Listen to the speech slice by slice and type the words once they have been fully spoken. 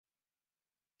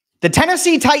The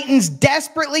Tennessee Titans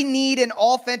desperately need an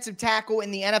offensive tackle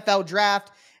in the NFL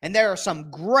draft, and there are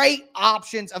some great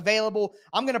options available.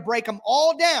 I'm going to break them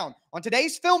all down on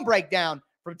today's film breakdown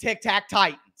from Tic Tac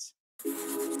Titans.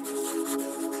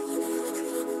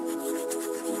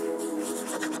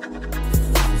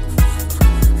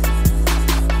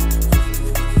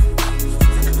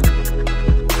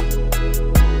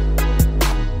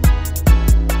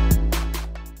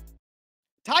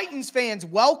 Titans fans,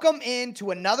 welcome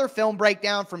into another film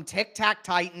breakdown from Tic Tac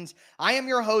Titans. I am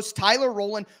your host, Tyler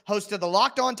Rowland, host of the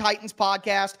Locked On Titans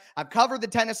podcast. I've covered the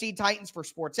Tennessee Titans for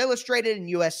Sports Illustrated and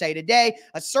USA Today,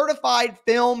 a certified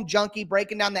film junkie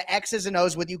breaking down the X's and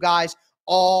O's with you guys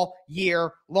all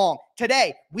year long.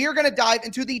 Today, we are going to dive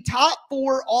into the top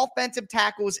 4 offensive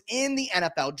tackles in the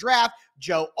NFL draft.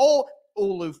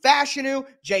 Olu Fashanu,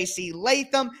 JC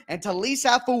Latham, and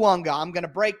Taliese Fuaga. I'm going to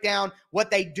break down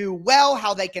what they do well,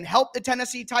 how they can help the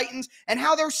Tennessee Titans, and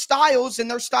how their styles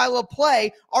and their style of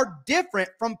play are different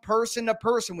from person to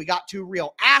person. We got 2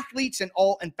 real athletes in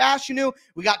Olu and Fashanu.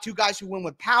 We got 2 guys who win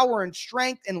with power and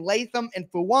strength in Latham and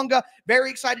Fuaga. Very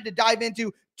excited to dive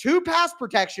into 2 pass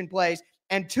protection plays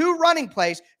and 2 running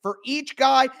plays for each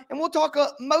guy. And we'll talk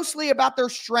mostly about their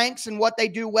strengths and what they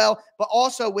do well, but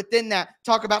also within that,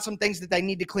 talk about some things that they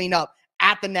need to clean up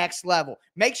at the next level.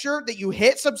 Make sure that you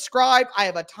hit subscribe. I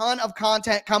have a ton of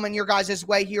content coming your guys'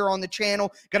 way here on the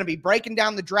channel. Going to be breaking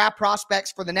down the draft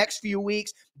prospects for the next few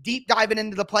weeks, deep diving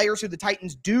into the players who the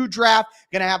Titans do draft.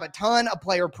 Going to have a ton of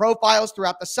player profiles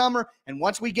throughout the summer. And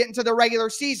once we get into the regular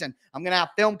season, I'm going to have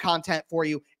film content for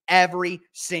you every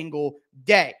single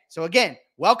day. So again,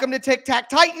 welcome to Tic Tac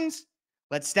Titans.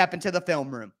 Let's step into the film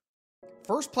room.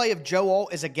 First play of Joe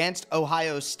Alt is against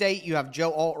Ohio State. You have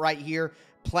Joe Alt right here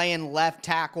playing left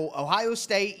tackle. Ohio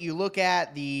State, you look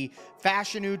at the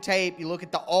Fashanu tape, you look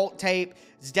at the Alt tape.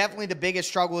 It's definitely the biggest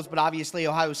struggles, but obviously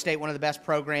Ohio State, one of the best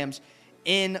programs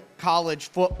in college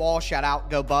football. Shout out,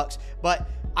 go Bucks. But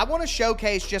I want to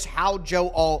showcase just how Joe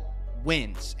Alt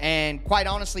wins. And quite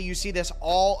honestly, you see this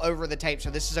all over the tape. So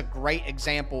this is a great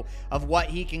example of what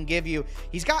he can give you.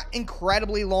 He's got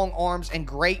incredibly long arms and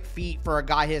great feet for a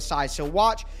guy his size. So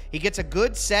watch, he gets a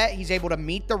good set. He's able to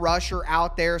meet the rusher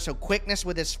out there. So quickness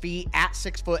with his feet at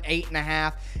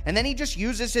 6'8.5". And then he just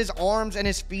uses his arms and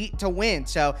his feet to win.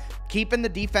 So keeping the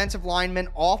defensive lineman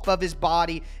off of his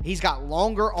body. He's got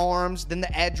longer arms than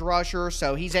the edge rusher.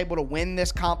 So he's able to win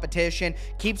this competition,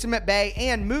 keeps him at bay,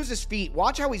 and moves his feet.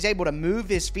 Watch how he's able to move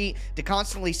his feet to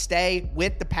constantly stay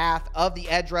with the path of the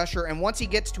edge rusher. And once he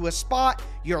gets to a spot,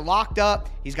 you're locked up.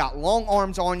 He's got long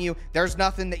arms on you. There's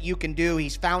nothing that you can do.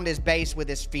 He's found his base with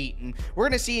his feet. And we're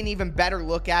going to see an even better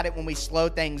look at it when we slow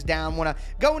things down. Want to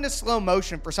go into slow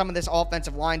motion for some of this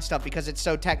offensive line stuff because it's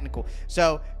so technical.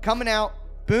 So coming out,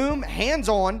 boom, hands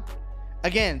on.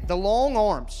 Again, the long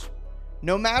arms.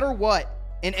 No matter what,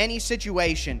 in any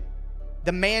situation,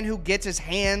 the man who gets his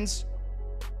hands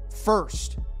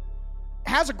first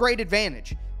has a great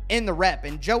advantage in the rep,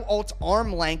 and Joe Alt's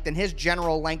arm length and his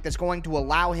general length is going to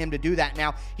allow him to do that.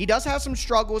 Now, he does have some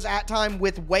struggles at time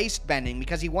with waist bending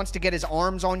because he wants to get his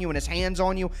arms on you and his hands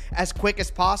on you as quick as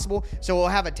possible, so he'll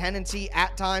have a tendency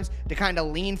at times to kind of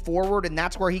lean forward, and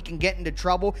that's where he can get into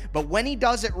trouble. But when he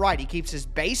does it right, he keeps his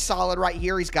base solid right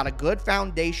here. He's got a good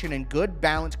foundation and good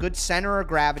balance, good center of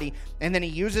gravity, and then he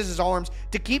uses his arms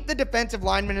to keep the defensive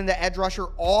lineman and the edge rusher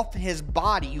off his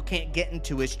body. You can't get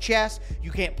into his chest.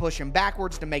 You can't push him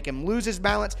backwards to make him lose his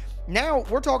balance. Now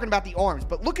we're talking about the arms,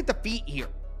 but look at the feet here.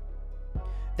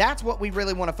 That's what we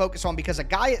really want to focus on, because a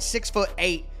guy at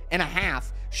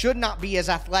 6'8.5" should not be as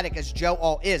athletic as Joe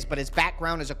Alt is, but his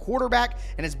background as a quarterback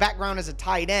and his background as a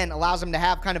tight end allows him to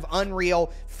have kind of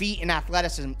unreal feet and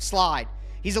athleticism slide.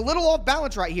 He's a little off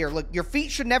balance right here. Look, your feet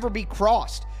should never be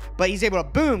crossed, but he's able to,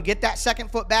 boom, get that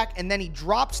second foot back, and then he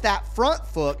drops that front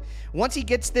foot. Once he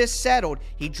gets this settled,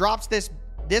 he drops this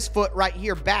foot right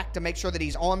here back to make sure that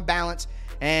he's on balance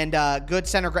and good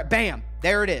center grip. Bam,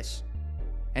 there it is.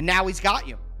 And now he's got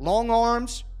you. Long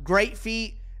arms, great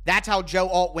feet. That's how Joe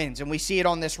Alt wins, and we see it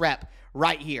on this rep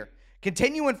right here.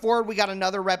 Continuing forward, we got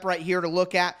another rep right here to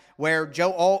look at where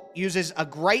Joe Alt uses a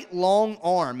great long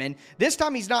arm, and this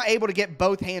time he's not able to get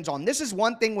both hands on. This is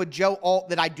one thing with Joe Alt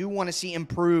that I do want to see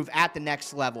improve at the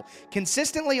next level.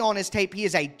 Consistently on his tape, he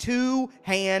is a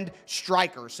 2-hand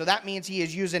striker, so that means he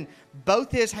is using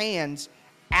both his hands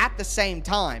at the same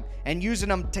time and using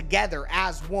them together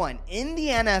as one. In the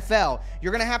NFL,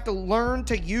 you're going to have to learn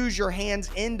to use your hands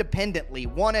independently,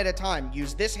 one at a time.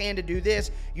 Use this hand to do this,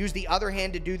 use the other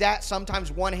hand to do that.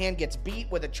 Sometimes one hand gets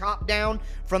beat with a chop down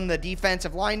from the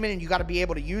defensive lineman, and you got to be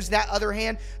able to use that other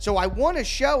hand. So I want to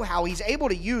show how he's able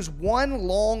to use one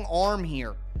long arm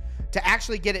here to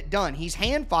actually get it done. He's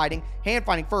hand fighting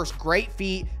first, great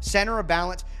feet, center of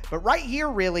balance. But right here,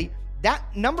 really,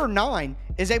 that number 9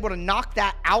 is able to knock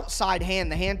that outside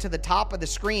hand, the hand to the top of the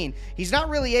screen. He's not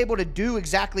really able to do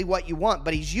exactly what you want,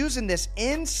 but he's using this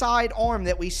inside arm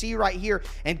that we see right here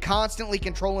and constantly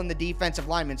controlling the defensive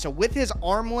lineman. So with his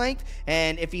arm length,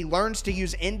 and if he learns to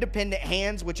use independent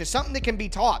hands, which is something that can be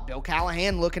taught, Bill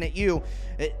Callahan looking at you,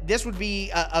 this would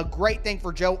be a great thing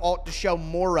for Joe Alt to show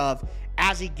more of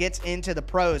as he gets into the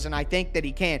pros, and I think that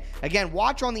he can. Again,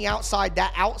 watch on the outside,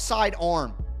 that outside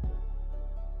arm.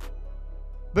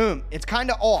 Boom, it's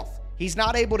kind of off. He's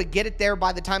not able to get it there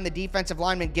by the time the defensive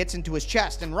lineman gets into his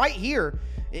chest. And right here,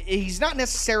 he's not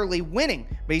necessarily winning,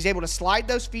 but he's able to slide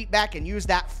those feet back and use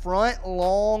that front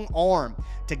long arm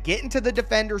to get into the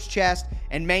defender's chest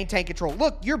and maintain control.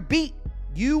 Look, you're beat.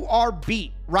 You are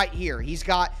beat right here. He's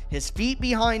got his feet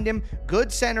behind him,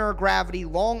 good center of gravity,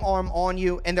 long arm on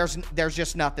you, and there's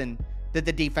just nothing that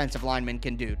the defensive lineman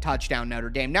can do. Touchdown, Notre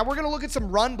Dame. Now we're going to look at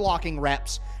some run blocking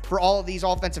reps for all of these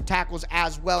offensive tackles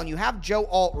as well. And you have Joe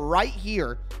Alt right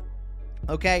here,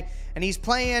 okay? And he's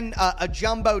playing a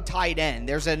jumbo tight end.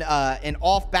 There's an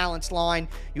off-balance line.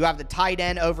 You have the tight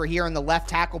end over here in the left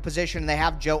tackle position, and they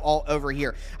have Joe Alt over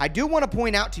here. I do want to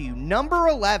point out to you, number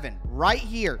 11 right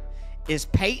here is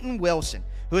Peyton Wilson,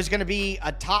 who is going to be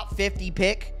a top 50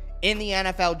 pick in the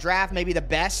NFL draft, maybe the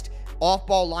best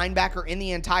off-ball linebacker in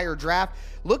the entire draft.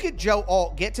 Look at Joe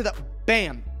Alt get to the,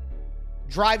 bam,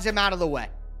 drives him out of the way.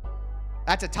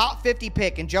 That's a top 50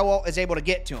 pick, and Joe Alt is able to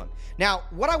get to him. Now,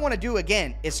 what I want to do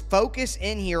again is focus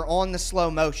in here on the slow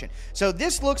motion. So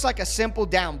this looks like a simple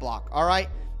down block, all right?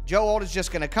 Joe Alt is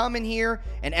just going to come in here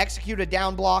and execute a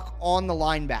down block on the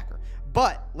linebacker.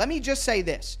 But let me just say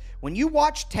this. When you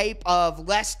watch tape of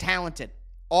less talented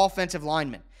offensive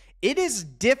linemen, it is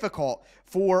difficult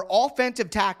for offensive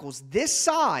tackles this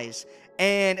size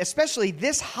and especially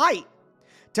this height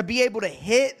to be able to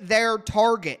hit their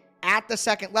target at the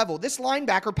second level. This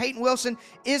linebacker, Peyton Wilson,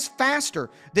 is faster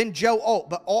than Joe Alt,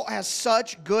 but Alt has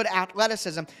such good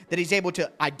athleticism that he's able to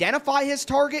identify his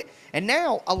target, and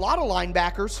now a lot of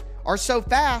linebackers are so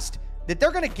fast that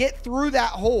they're going to get through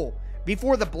that hole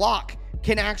before the block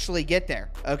can actually get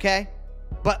there, okay?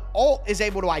 But Alt is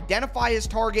able to identify his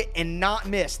target and not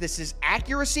miss. This is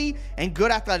accuracy and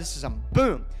good athleticism.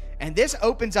 Boom. And this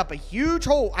opens up a huge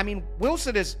hole. I mean,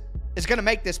 Wilson is going to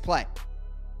make this play.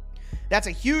 That's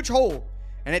a huge hole,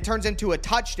 and it turns into a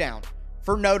touchdown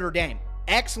for Notre Dame.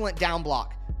 Excellent down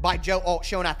block by Joe Alt,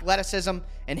 showing athleticism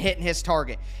and hitting his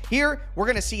target. Here, we're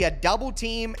going to see a double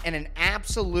team and an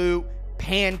absolute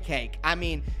pancake. I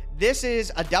mean, this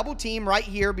is a double team right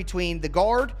here between the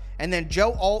guard and then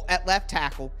Joe Alt at left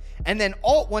tackle. And then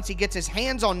Alt, once he gets his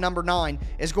hands on number 9,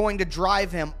 is going to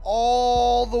drive him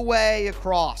all the way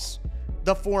across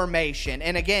the formation.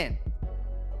 And again,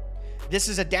 this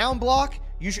is a down block.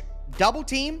 You should double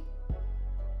team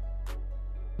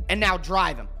and now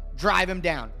drive him. Drive him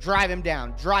down. Drive him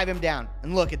down. Drive him down.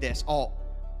 And look at this. Alt.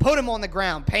 Put him on the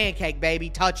ground. Pancake, baby.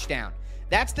 Touchdown.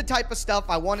 That's the type of stuff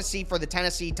I want to see for the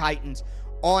Tennessee Titans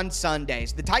on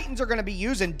Sundays. The Titans are going to be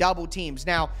using double teams.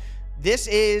 Now, this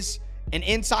is an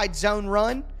inside zone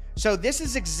run. So this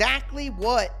is exactly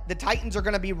what the Titans are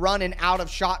going to be running out of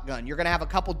shotgun. You're going to have a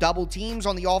couple double teams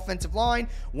on the offensive line.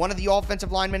 One of the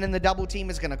offensive linemen in the double team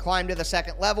is going to climb to the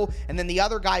second level, and then the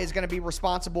other guy is going to be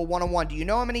responsible one-on-one. Do you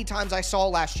know how many times I saw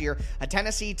last year a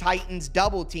Tennessee Titans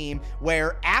double team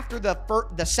where after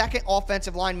the second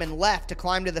offensive lineman left to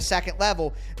climb to the second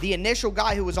level, the initial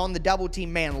guy who was on the double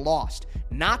team man lost?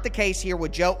 Not the case here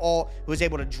with Joe Alt, who is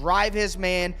able to drive his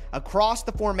man across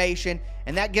the formation,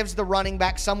 and that gives the running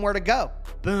back somewhere to go.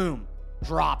 Boom,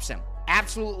 drops him.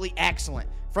 Absolutely excellent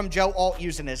from Joe Alt,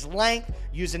 using his length,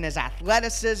 using his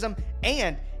athleticism,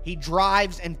 and he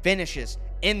drives and finishes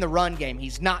in the run game.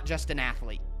 He's not just an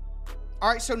athlete. All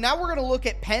right, so now we're going to look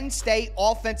at Penn State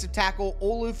offensive tackle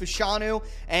Olu Fashanu,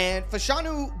 and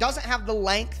Fashanu doesn't have the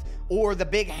length or the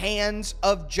big hands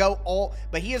of Joe Alt,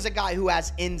 but he is a guy who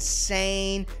has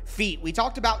insane feet. We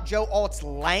talked about Joe Alt's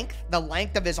length, the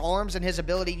length of his arms and his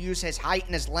ability to use his height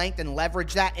and his length and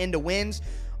leverage that into wins.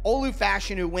 Olu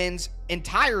Fashanu wins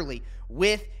entirely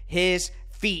with his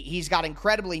feet. He's got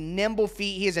incredibly nimble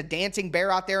feet. He is a dancing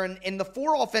bear out there. And in the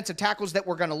 4 offensive tackles that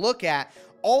we're going to look at,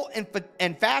 Alt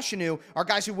and Fashanu are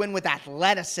guys who win with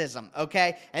athleticism,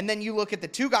 okay? And then you look at the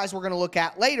 2 guys we're going to look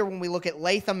at later when we look at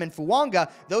Latham and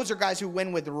Fuaga. Those are guys who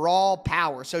win with raw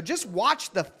power. So just watch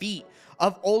the feet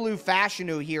of Olu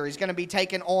Fashanu here. He's going to be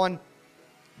taking on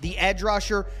the edge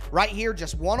rusher right here,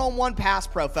 just one-on-one pass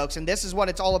pro, folks, and this is what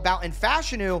it's all about. And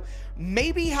Fashanu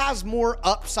maybe has more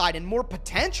upside and more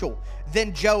potential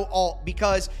than Joe Alt,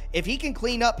 because if he can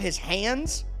clean up his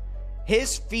hands,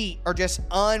 his feet are just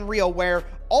unreal, where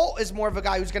Alt is more of a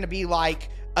guy who's going to be like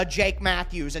a Jake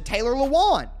Matthews, a Taylor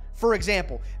Lewan, for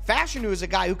example. Fashanu is a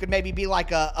guy who could maybe be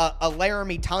like a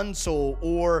Laramie Tunsil,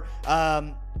 or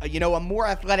you know, a more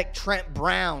athletic Trent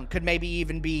Brown could maybe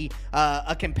even be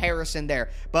a comparison there.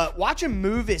 But watch him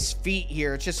move his feet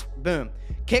here. It's just boom.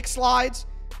 Kick slides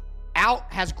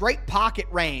out, has great pocket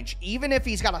range. Even if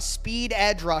he's got a speed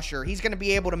edge rusher, he's going to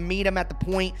be able to meet him at the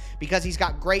point because he's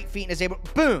got great feet and is able,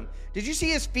 boom. Did you see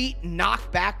his feet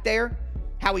knock back there?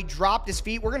 How he dropped his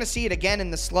feet? We're going to see it again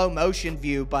in the slow motion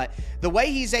view, but the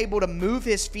way he's able to move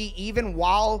his feet even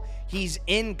while he's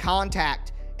in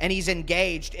contact and he's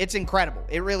engaged, it's incredible.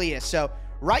 It really is. So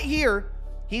right here,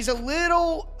 he's a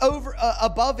little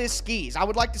above his skis. I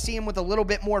would like to see him with a little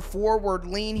bit more forward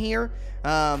lean here,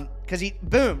 because he,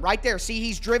 boom, right there. See,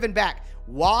 he's driven back.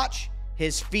 Watch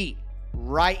his feet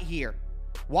right here.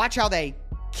 Watch how they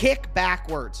kick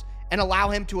backwards and allow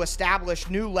him to establish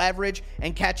new leverage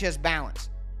and catch his balance.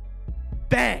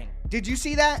 Bang. Did you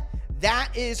see that?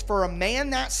 That is, for a man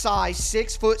that size,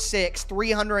 6'6",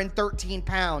 313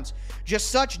 pounds, just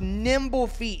such nimble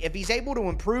feet. If he's able to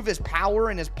improve his power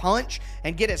and his punch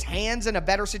and get his hands in a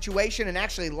better situation and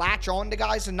actually latch on to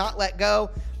guys and not let go,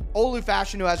 Olu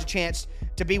Fashanu has a chance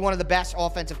to be one of the best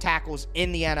offensive tackles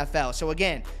in the NFL. So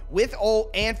again, with Olu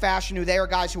and Fashanu, they are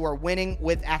guys who are winning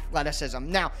with athleticism.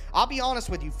 Now, I'll be honest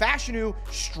with you, Fashanu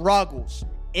struggles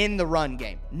in the run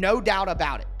game. No doubt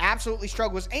about it. Absolutely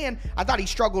struggles. And I thought he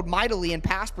struggled mightily in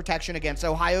pass protection against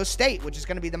Ohio State, which is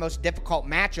going to be the most difficult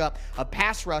matchup of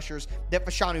pass rushers that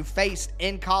Fashanu faced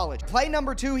in college. Play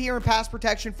number 2 here in pass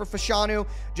protection for Fashanu.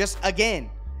 Just, again,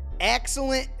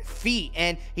 excellent feet.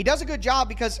 And he does a good job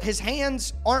because his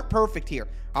hands aren't perfect here.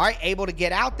 All right, able to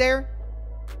get out there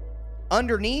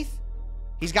underneath.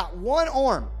 He's got one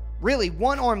arm, really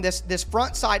one arm, this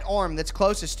front side arm that's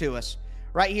closest to us.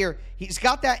 Right here, he's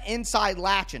got that inside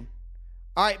latching.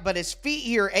 All right, but his feet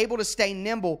here able to stay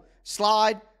nimble.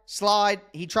 Slide, slide.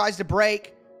 He tries to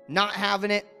break, not having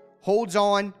it. Holds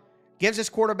on, gives his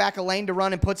quarterback a lane to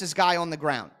run and puts his guy on the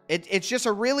ground. It's just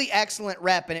a really excellent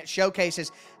rep, and it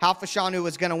showcases how Fashanu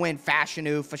is going to win.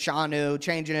 Fashanu,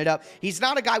 changing it up. He's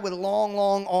not a guy with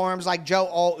long arms like Joe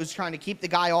Alt, who's trying to keep the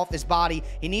guy off his body.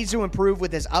 He needs to improve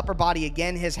with his upper body,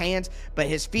 again, his hands, but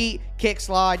his feet, kick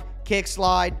slide,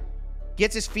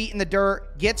 gets his feet in the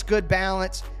dirt, gets good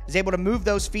balance, is able to move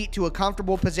those feet to a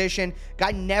comfortable position.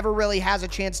 Guy never really has a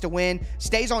chance to win,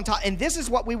 stays on top, and this is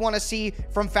what we want to see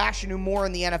from Fashanu more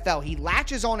in the NFL. He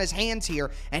latches on his hands here,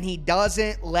 and he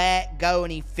doesn't let go,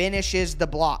 and he finishes the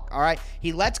block, all right?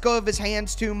 He lets go of his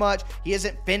hands too much. He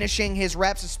isn't finishing his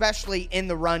reps, especially in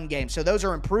the run game. So those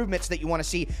are improvements that you want to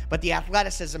see, but the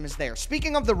athleticism is there.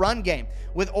 Speaking of the run game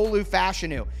with Olu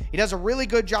Fashanu, he does a really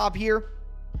good job here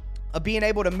of being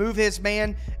able to move his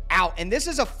man out. And this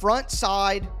is a front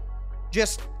side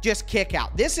just kick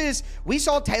out. This is, we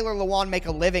saw Taylor Lewan make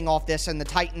a living off this in the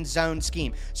Titans zone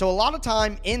scheme. So a lot of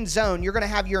time in zone, you're going to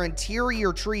have your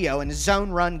interior trio in a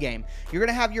zone run game. You're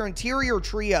going to have your interior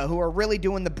trio who are really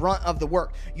doing the brunt of the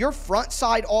work. Your front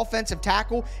side offensive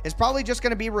tackle is probably just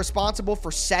going to be responsible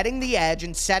for setting the edge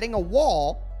and setting a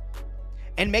wall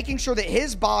and making sure that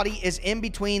his body is in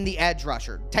between the edge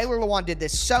rusher. Taylor Lewan did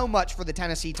this so much for the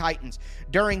Tennessee Titans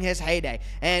during his heyday.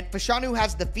 And Fashanu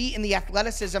has the feet and the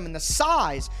athleticism and the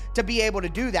size to be able to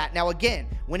do that. Now, again,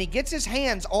 when he gets his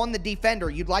hands on the defender,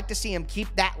 you'd like to see him keep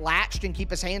that latched and keep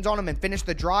his hands on him and finish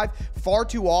the drive. Far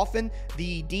too often,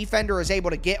 the defender is able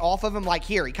to get off of him, like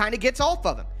here. He kind of gets off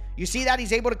of him. You see that?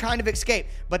 He's able to kind of escape.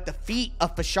 But the feet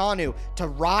of Fashanu to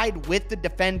ride with the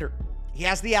defender, he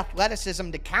has the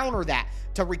athleticism to counter that,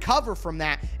 to recover from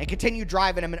that, and continue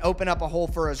driving him and open up a hole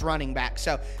for his running back.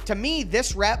 So, to me,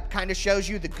 this rep kind of shows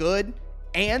you the good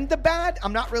and the bad.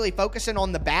 I'm not really focusing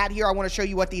on the bad here. I want to show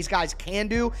you what these guys can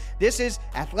do. This is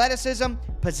athleticism,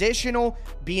 positional,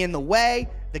 be in the way.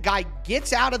 The guy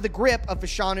gets out of the grip of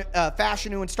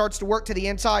Fashanu and starts to work to the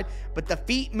inside, but the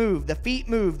feet move,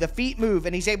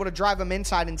 and he's able to drive him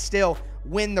inside and still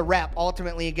win the rep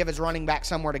ultimately and give his running back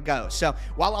somewhere to go. So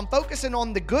while I'm focusing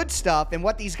on the good stuff and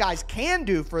what these guys can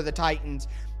do for the Titans,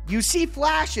 you see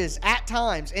flashes at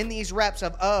times in these reps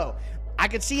of, oh, I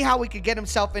could see how he could get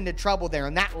himself into trouble there,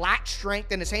 and that latch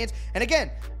strength in his hands. And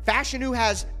again, Fashanu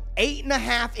has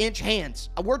 8.5-inch hands.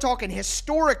 We're talking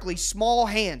historically small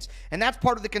hands, and that's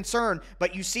part of the concern,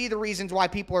 but you see the reasons why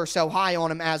people are so high on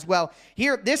him as well.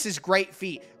 Here, this is great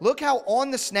feet. Look how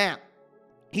on the snap,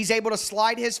 He's able to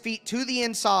slide his feet to the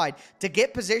inside to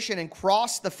get position and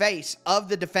cross the face of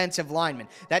the defensive lineman.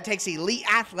 That takes elite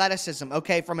athleticism,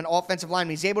 okay, from an offensive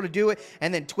lineman. He's able to do it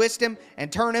and then twist him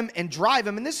and turn him and drive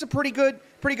him. And this is a pretty good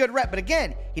rep. But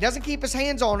again, he doesn't keep his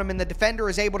hands on him and the defender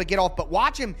is able to get off. But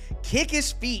watch him kick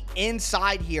his feet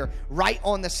inside here right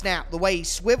on the snap. The way he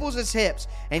swivels his hips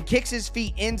and kicks his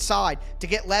feet inside to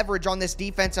get leverage on this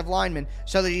defensive lineman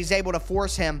so that he's able to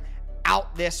force him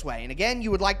out this way. And again, you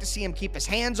would like to see him keep his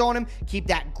hands on him, keep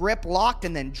that grip locked,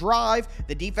 and then drive.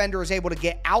 The defender is able to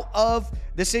get out of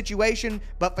the situation,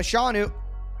 but Fashanu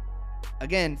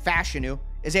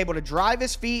is able to drive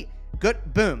his feet, good,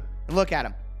 boom, and look at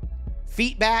him.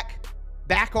 Feet back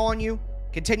on you,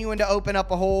 continuing to open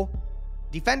up a hole.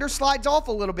 Defender slides off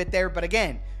a little bit there, but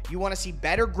again, you want to see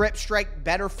better grip strike,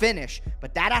 better finish.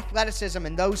 But that athleticism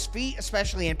and those feet,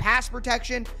 especially in pass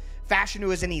protection,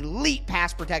 Fashanu is an elite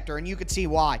pass protector, and you can see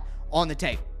why on the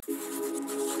tape.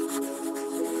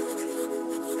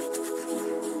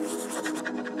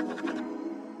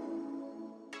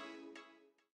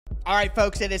 All right,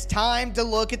 folks, it is time to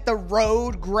look at the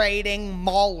road grading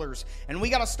maulers. And we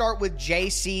got to start with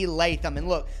J.C. Latham. And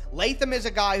look, Latham is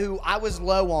a guy who I was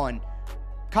low on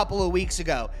a couple of weeks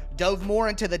ago. Dove more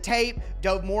into the tape,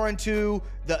 dove more into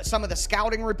some of the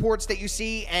scouting reports that you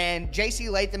see, and J.C.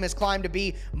 Latham has climbed to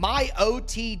be my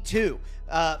OT2.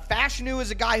 Fashanu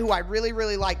is a guy who I really,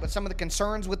 really like, but some of the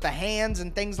concerns with the hands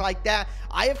and things like that,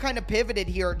 I have kind of pivoted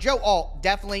here. Joe Alt,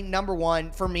 definitely number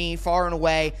one for me, far and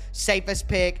away, safest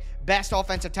pick, best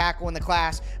offensive tackle in the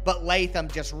class, but Latham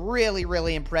just really,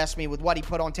 really impressed me with what he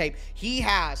put on tape. He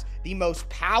has the most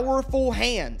powerful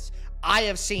hands I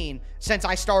have seen since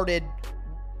I started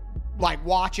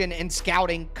watching and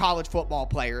scouting college football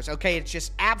players. Okay, it's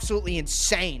just absolutely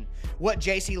insane what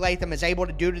J.C. Latham is able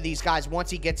to do to these guys once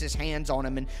he gets his hands on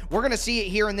them. And we're going to see it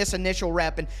here in this initial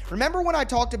rep. And remember when I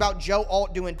talked about Joe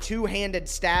Alt doing two-handed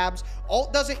stabs?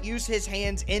 Alt doesn't use his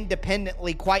hands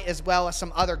independently quite as well as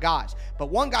some other guys. But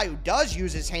one guy who does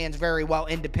use his hands very well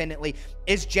independently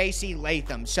is J.C.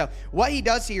 Latham. So what he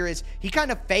does here is he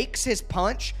kind of fakes his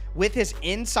punch with his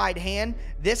inside hand.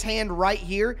 This hand right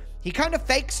here, he kind of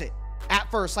fakes it at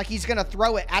first, like he's going to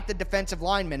throw it at the defensive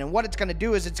lineman. And what it's going to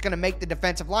do is it's going to make the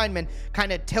defensive lineman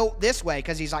kind of tilt this way,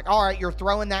 because he's like, all right, you're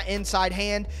throwing that inside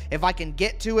hand. If I can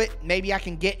get to it, maybe I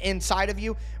can get inside of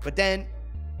you. But then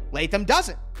Latham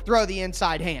doesn't throw the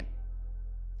inside hand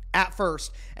at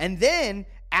first. And then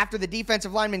after the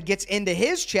defensive lineman gets into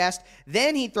his chest,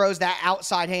 then he throws that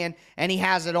outside hand and he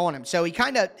has it on him. So he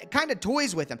kind of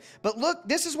toys with him. But look,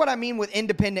 this is what I mean with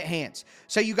independent hands.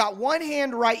 So you got one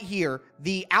hand right here,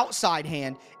 the outside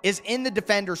hand is in the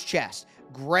defender's chest.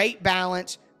 Great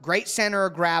balance, great center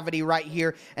of gravity right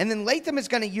here. And then Latham is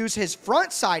going to use his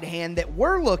front side hand that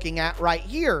we're looking at right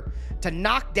here to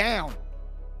knock down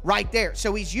right there.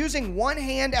 So he's using one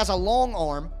hand as a long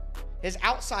arm. His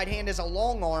outside hand is a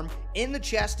long arm in the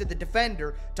chest of the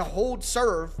defender to hold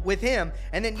serve with him,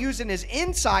 and then using his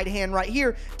inside hand right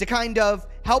here to kind of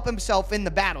help himself in the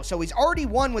battle. So he's already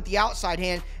won with the outside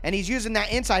hand, and he's using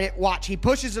that inside hand. Watch, he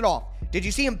pushes it off. Did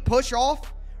you see him push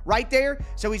off right there?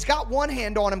 So he's got one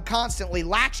hand on him constantly,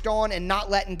 latched on and not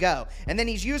letting go. And then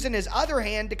he's using his other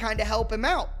hand to kind of help him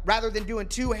out, rather than doing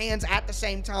two hands at the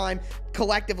same time,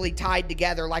 collectively tied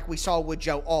together like we saw with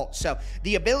Joe Alt. So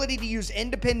the ability to use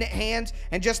independent hands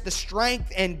and just the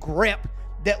strength and grip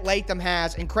that Latham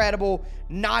has, incredible,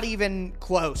 not even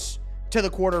close to the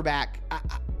quarterback.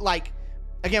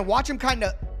 Again, watch him kind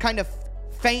of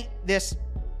feint this,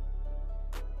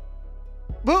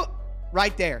 boop,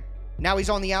 right there. Now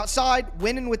he's on the outside,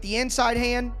 winning with the inside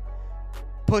hand,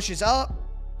 pushes up,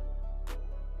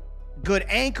 good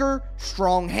anchor,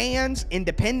 strong hands,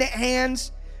 independent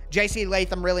hands. J.C.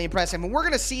 Latham really impressive, and we're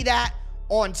going to see that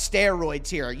on steroids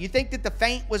here. You think that the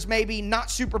feint was maybe not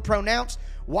super pronounced?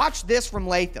 Watch this from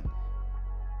Latham.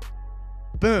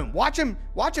 Boom. Watch him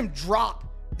drop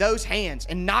those hands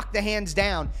and knock the hands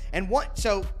down.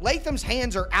 So Latham's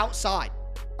hands are outside,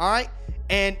 all right?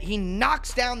 And he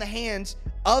knocks down the hands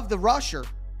of the rusher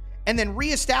and then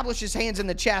reestablishes hands in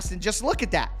the chest. And just look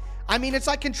at that. I mean, it's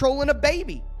like controlling a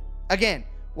baby. Again,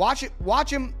 watch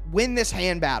him win this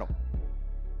hand battle.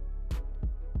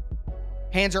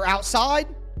 Hands are outside.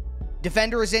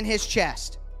 Defender is in his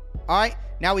chest. All right.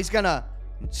 Now he's going to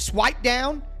swipe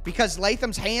down, because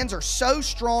Latham's hands are so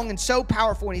strong and so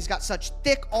powerful, and he's got such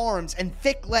thick arms and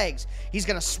thick legs. He's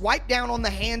going to swipe down on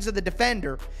the hands of the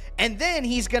defender, and then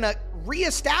he's going to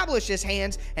reestablish his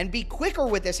hands and be quicker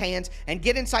with his hands and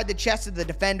get inside the chest of the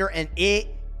defender, and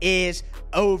it is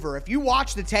over. If you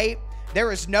watch the tape,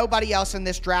 There is nobody else in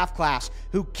this draft class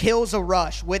who kills a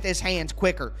rush with his hands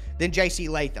quicker than J.C.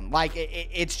 Latham. Like,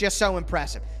 it's just so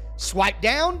impressive. Swipe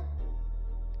down,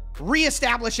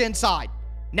 reestablish inside.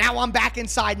 Now I'm back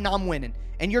inside and I'm winning.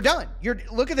 And you're done.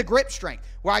 Look at the grip strength.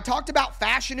 Where I talked about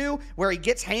Fashanu, where he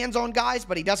gets hands on guys,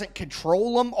 but he doesn't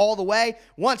control them all the way.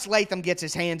 Once Latham gets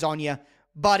his hands on you,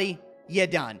 buddy, you're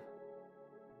done.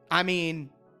 I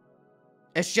mean,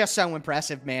 it's just so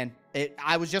impressive, man.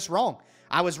 I was just wrong.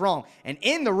 I was wrong. And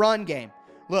in the run game,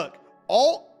 look,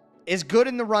 Alt is good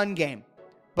in the run game,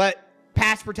 but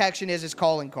pass protection is his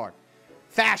calling card.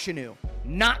 Fashanu,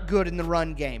 not good in the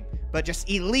run game, but just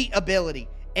elite ability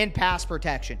in pass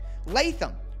protection.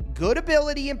 Latham, good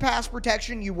ability in pass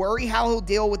protection. You worry how he'll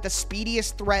deal with the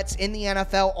speediest threats in the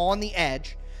NFL on the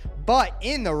edge. But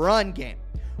in the run game,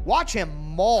 watch him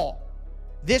maul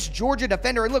this Georgia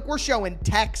defender. And look, we're showing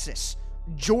Texas,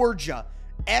 Georgia,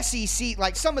 SEC,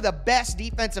 like some of the best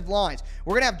defensive lines.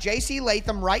 We're going to have J.C.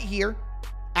 Latham right here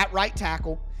at right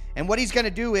tackle. And what he's going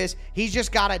to do is he's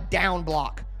just got a down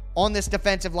block on this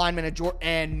defensive lineman of Georgia.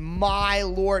 And my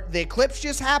Lord, the eclipse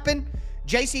just happened.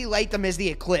 J.C. Latham is the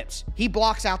eclipse. He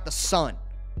blocks out the sun.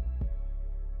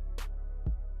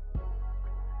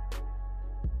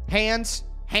 Hands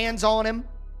on him,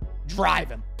 drive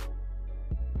him.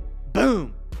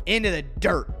 Boom, into the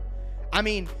dirt. I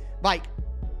mean, like,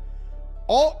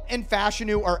 Alt and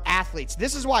Fashanu are athletes.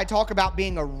 This is why I talk about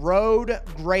being a road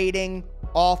grading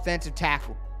offensive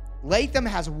tackle. Latham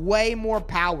has way more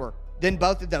power than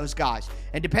both of those guys.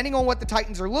 And depending on what the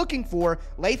Titans are looking for,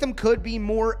 Latham could be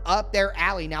more up their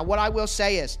alley. Now, what I will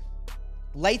say is,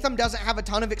 Latham doesn't have a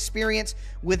ton of experience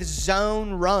with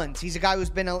zone runs. He's a guy who's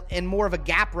been in more of a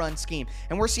gap run scheme.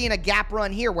 And we're seeing a gap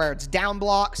run here where it's down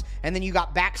blocks, and then you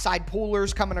got backside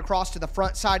pullers coming across to the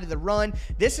front side of the run.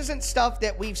 This isn't stuff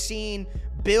that we've seen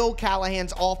Bill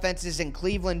Callahan's offenses in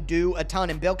Cleveland do a ton.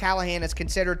 And Bill Callahan is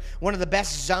considered one of the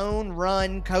best zone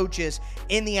run coaches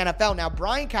in the NFL. Now,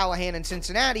 Brian Callahan in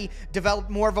Cincinnati developed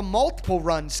more of a multiple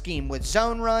run scheme with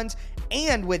zone runs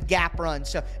and with gap runs.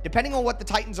 So depending on what the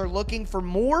Titans are looking for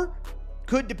more,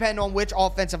 could depend on which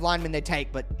offensive lineman they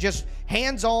take. But just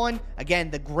hands-on, again,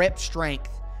 the grip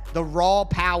strength, the raw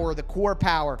power, the core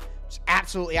power, is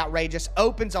absolutely outrageous.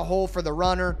 Opens a hole for the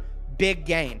runner, big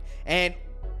gain. And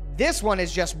this one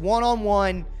is just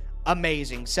one-on-one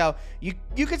amazing. So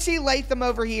you can see Latham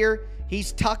over here.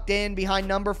 He's tucked in behind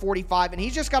number 45, and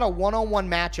he's just got a one-on-one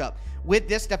matchup with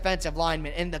this defensive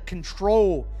lineman and the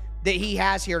control that he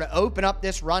has here to open up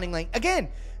this running lane. Again,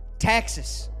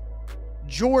 Texas,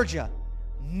 Georgia,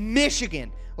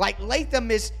 Michigan. Like,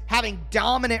 Latham is having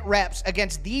dominant reps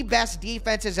against the best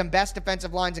defenses and best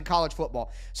defensive lines in college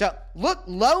football. So, look,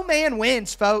 low man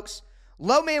wins, folks.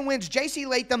 Low man wins. J.C.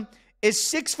 Latham is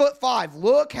 6'5".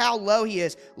 Look how low he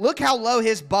is. Look how low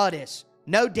his butt is.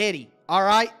 No diddy, all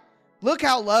right? Look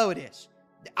how low it is.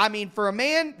 I mean, for a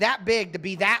man that big to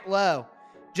be that low,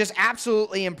 just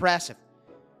absolutely impressive.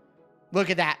 Look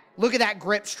at that. Look at that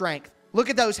grip strength. Look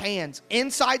at those hands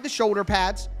inside the shoulder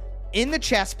pads, in the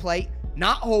chest plate,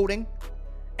 not holding,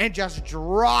 and just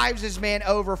drives his man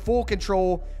over, full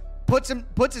control,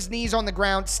 puts his knees on the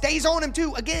ground, stays on him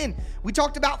too. Again, we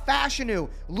talked about Fashanu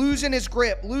losing his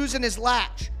grip, losing his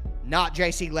latch. Not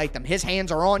J.C. Latham. His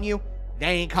hands are on you. They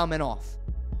ain't coming off.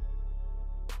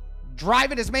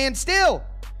 Driving his man still.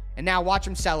 And now watch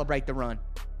him celebrate the run.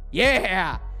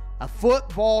 Yeah, a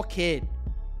football kid.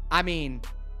 I mean,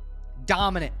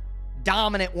 dominant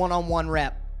one-on-one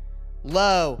rep.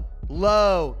 Low,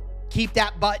 keep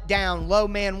that butt down. Low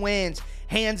man wins.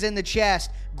 Hands in the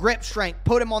chest, grip strength,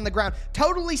 put him on the ground.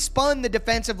 Totally spun the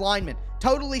defensive lineman.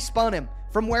 Totally spun him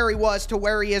from where he was to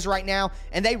where he is right now,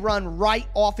 and they run right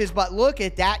off his butt. Look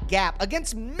at that gap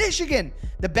against Michigan,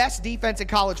 the best defense in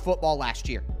college football last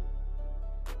year.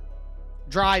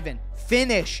 Driving,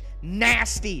 finish,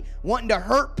 nasty, wanting to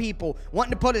hurt people,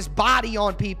 wanting to put his body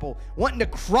on people, wanting to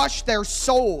crush their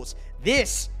souls.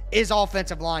 This is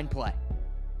offensive line play.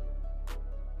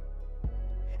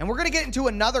 And we're going to get into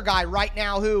another guy right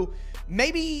now who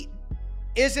maybe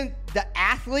isn't the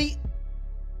athlete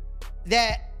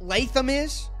that Latham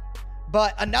is,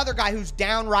 but another guy who's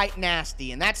downright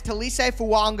nasty, and that's Taliese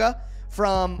Fuaga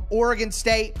from Oregon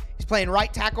State. He's playing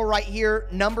right tackle right here,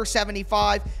 number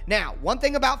 75. Now, one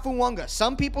thing about Fuaga,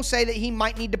 some people say that he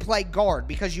might need to play guard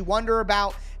because you wonder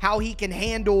about how he can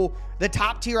handle the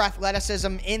top-tier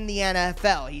athleticism in the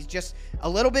NFL. He's just a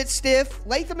little bit stiff.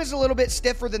 Latham is a little bit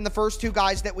stiffer than the first two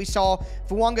guys that we saw.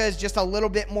 Fuaga is just a little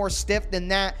bit more stiff than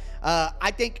that.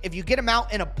 I think if you get him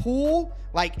out in a pool,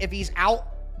 like if he's out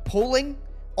pulling,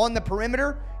 on the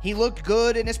perimeter. He looked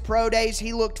good in his pro days.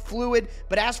 He looked fluid.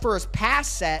 But as for his pass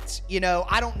sets,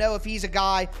 I don't know if he's a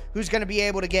guy who's going to be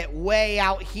able to get way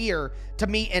out here to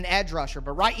meet an edge rusher.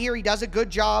 But right here, he does a good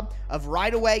job of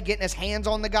right away getting his hands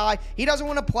on the guy. He doesn't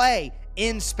want to play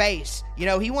in space.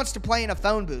 He wants to play in a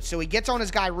phone booth. So he gets on his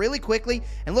guy really quickly,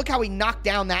 and look how he knocked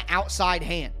down that outside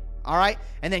hand. All right?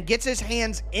 And then gets his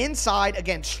hands inside.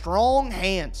 Again, strong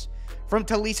hands from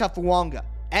Taliese Fuaga.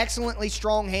 Excellently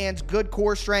strong hands, good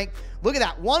core strength. Look at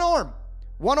that, one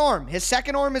arm. His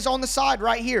second arm is on the side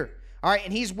right here. All right,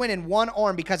 and he's winning one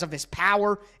arm because of his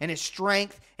power and his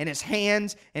strength and his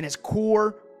hands and his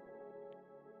core.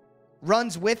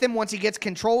 Runs with him once he gets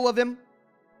control of him.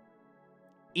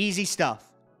 Easy stuff.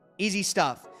 Easy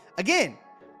stuff. Again,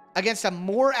 against a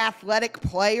more athletic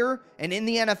player and in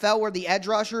the NFL where the edge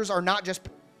rushers are not just,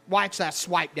 watch that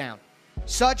swipe down.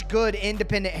 Such good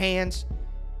independent hands.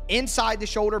 Inside the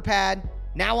shoulder pad.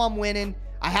 Now I'm winning.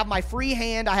 I have my free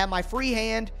hand,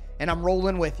 and I'm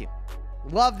rolling with you.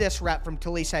 Love this rep from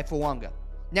Taliese Fuaga.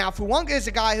 Now, Fuaga is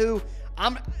a guy who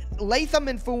Latham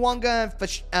and Fuaga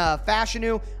and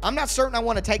Fashanu, I'm not certain I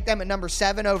want to take them at number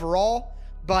 7 overall,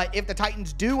 but if the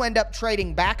Titans do end up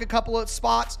trading back a couple of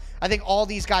spots, I think all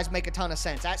these guys make a ton of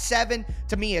sense. At 7,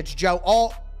 to me, it's Joe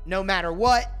Alt, no matter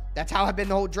what. That's how I've been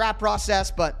the whole draft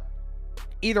process, but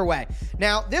either way.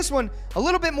 Now, this one, a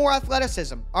little bit more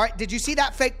athleticism. All right, did you see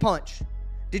that fake punch?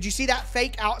 Did you see that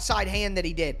fake outside hand that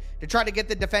he did to try to get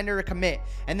the defender to commit?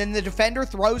 And then the defender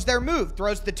throws their move,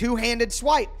 throws the two-handed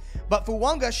swipe. But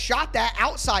Fuaga shot that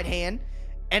outside hand,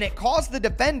 and it caused the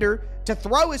defender to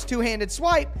throw his two-handed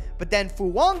swipe. But then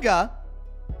Fuaga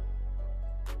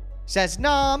says,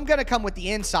 nah, I'm going to come with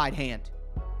the inside hand,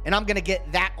 and I'm going to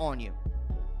get that on you.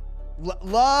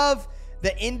 Love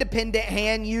the independent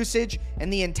hand usage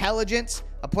and the intelligence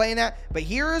of playing that. But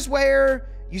here is where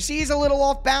you see he's a little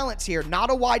off balance here.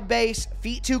 Not a wide base,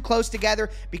 feet too close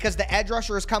together because the edge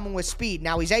rusher is coming with speed.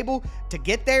 Now he's able to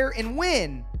get there and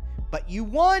win, but you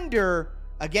wonder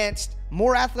against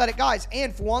more athletic guys.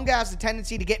 And Fuaga has the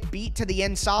tendency to get beat to the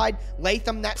inside.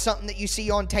 Latham, that's something that you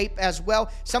see on tape as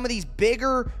well. Some of these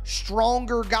bigger,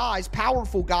 stronger guys,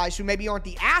 powerful guys who maybe aren't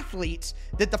the athletes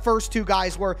that the first two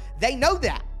guys were, they know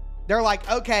that. They're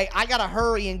like, okay, I got to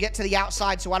hurry and get to the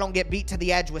outside so I don't get beat to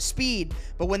the edge with speed.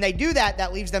 But when they do that,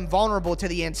 that leaves them vulnerable to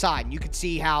the inside. And you could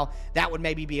see how that would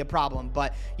maybe be a problem.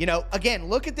 But, again,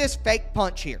 look at this fake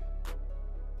punch here.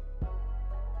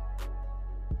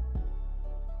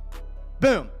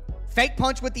 Boom. Fake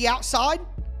punch with the outside.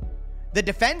 The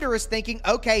defender is thinking,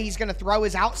 okay, he's going to throw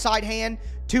his outside hand,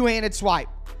 two-handed swipe.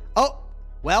 Oh,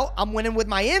 well, I'm winning with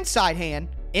my inside hand.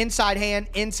 Inside hand,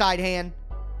 inside hand.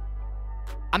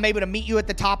 I'm able to meet you at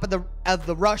the top of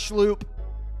the rush loop,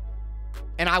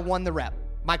 and I won the rep.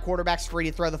 My quarterback's free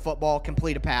to throw the football,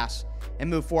 complete a pass, and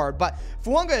move forward. But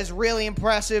Fuaga is really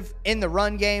impressive in the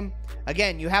run game.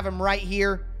 Again, you have him right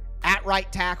here at right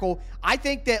tackle. I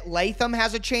think that Latham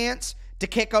has a chance to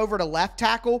kick over to left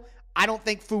tackle. I don't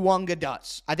think Fuaga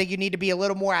does. I think you need to be a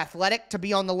little more athletic to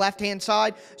be on the left-hand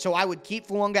side, so I would keep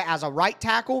Fuaga as a right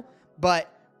tackle. But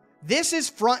this is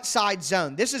front side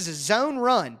zone. This is a zone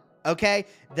run. Okay,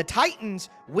 the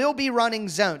Titans will be running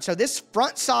zone. So this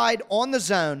front side on the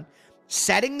zone,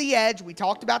 setting the edge, we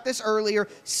talked about this earlier,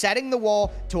 setting the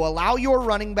wall to allow your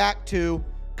running back to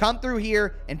come through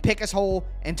here and pick his hole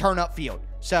and turn upfield.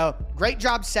 So great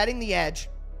job setting the edge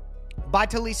by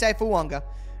Taliese Fuaga.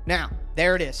 Now,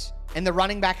 there it is. And the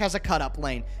running back has a cut-up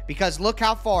lane because look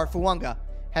how far Fuaga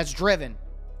has driven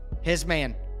his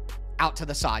man out to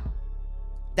the side.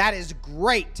 That is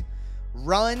great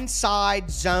run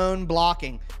side zone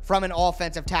blocking from an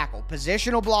offensive tackle.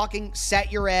 Positional blocking,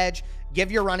 set your edge, give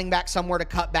your running back somewhere to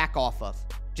cut back off of.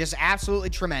 Just absolutely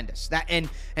tremendous. That and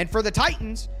for the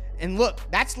Titans, and look,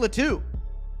 that's Latham.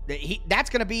 That's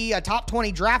going to be a top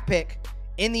 20 draft pick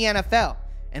in the NFL.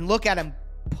 And look at him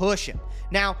push him.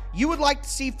 Now, you would like to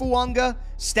see Fuaga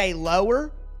stay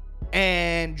lower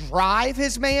and drive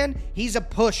his man. He's a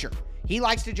pusher. He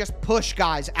likes to just push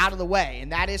guys out of the way,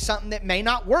 and that is something that may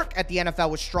not work at the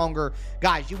NFL with stronger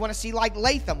guys. You want to see like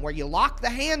Latham, where you lock the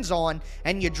hands on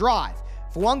and you drive.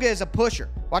 Fuaga is a pusher.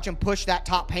 Watch him push that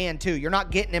top hand too. You're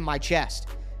not getting in my chest.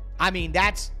 I mean,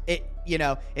 that's it.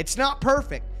 It's not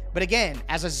perfect, but again,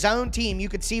 as a zone team, you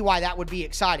could see why that would be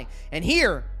exciting. And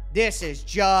here, this is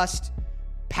just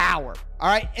power. All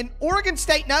right, and Oregon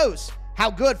State knows how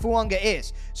good Fuaga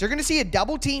is, so you're going to see a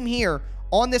double team here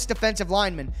on this defensive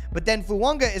lineman, but then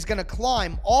Fuaga is going to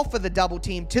climb off of the double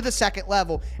team to the second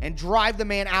level and drive the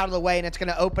man out of the way, and it's going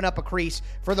to open up a crease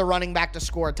for the running back to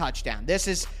score a touchdown. This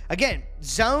is, again,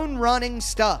 zone running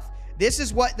stuff. This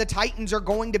is what the Titans are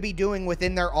going to be doing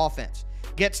within their offense.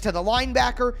 gets to the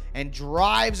linebacker and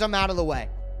drives him out of the way.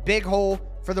 Big hole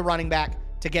for the running back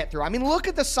to get through. I mean, look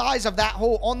at the size of that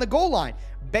hole on the goal line.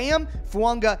 Bam,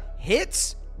 Fuaga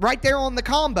hits right there on the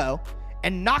combo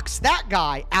and knocks that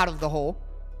guy out of the hole.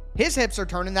 His hips are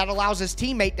turning. That allows his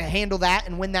teammate to handle that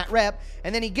and win that rep.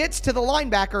 And then he gets to the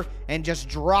linebacker and just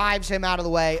drives him out of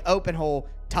the way. Open hole,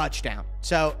 touchdown.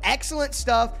 So excellent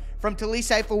stuff from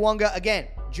Taliese Fuaga. Again,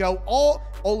 Joe Alt,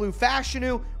 Olu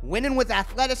Fashanu winning with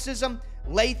athleticism.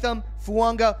 Latham,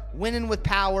 Fuaga winning with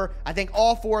power. I think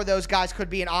all four of those guys could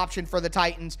be an option for the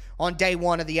Titans on day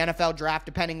one of the NFL draft,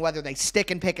 depending whether they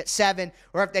stick and pick at 7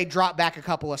 or if they drop back a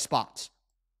couple of spots.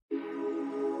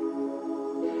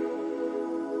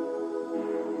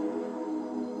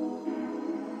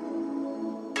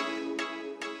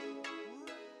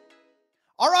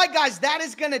 All right, guys, that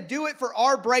is going to do it for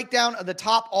our breakdown of the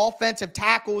top offensive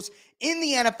tackles in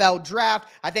the NFL draft.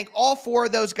 I think all 4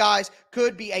 of those guys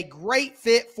could be a great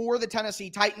fit for the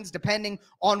Tennessee Titans, depending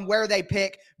on where they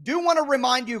pick. Do want to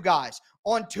remind you guys,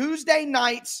 on Tuesday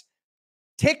night's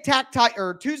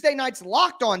Tuesday night's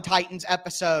Locked On Titans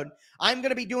episode, I'm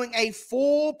going to be doing a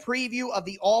full preview of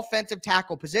the offensive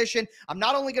tackle position. I'm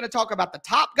not only going to talk about the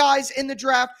top guys in the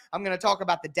draft, I'm going to talk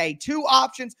about the day 2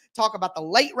 options, talk about the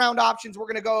late round options. We're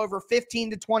going to go over 15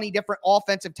 to 20 different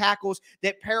offensive tackles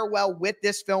that pair well with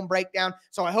this film breakdown.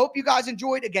 So I hope you guys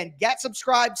enjoyed. Again, get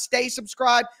subscribed, stay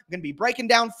subscribed. I'm going to be breaking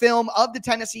down film of the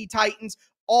Tennessee Titans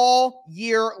all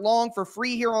year long for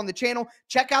free here on the channel.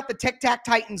 Check out the Tic Tac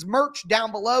Titans merch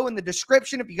down below in the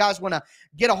description if you guys want to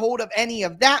get a hold of any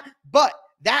of that. But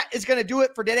that is going to do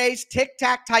it for today's Tic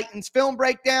Tac Titans film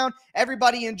breakdown.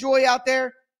 Everybody enjoy out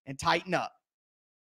there and tighten up.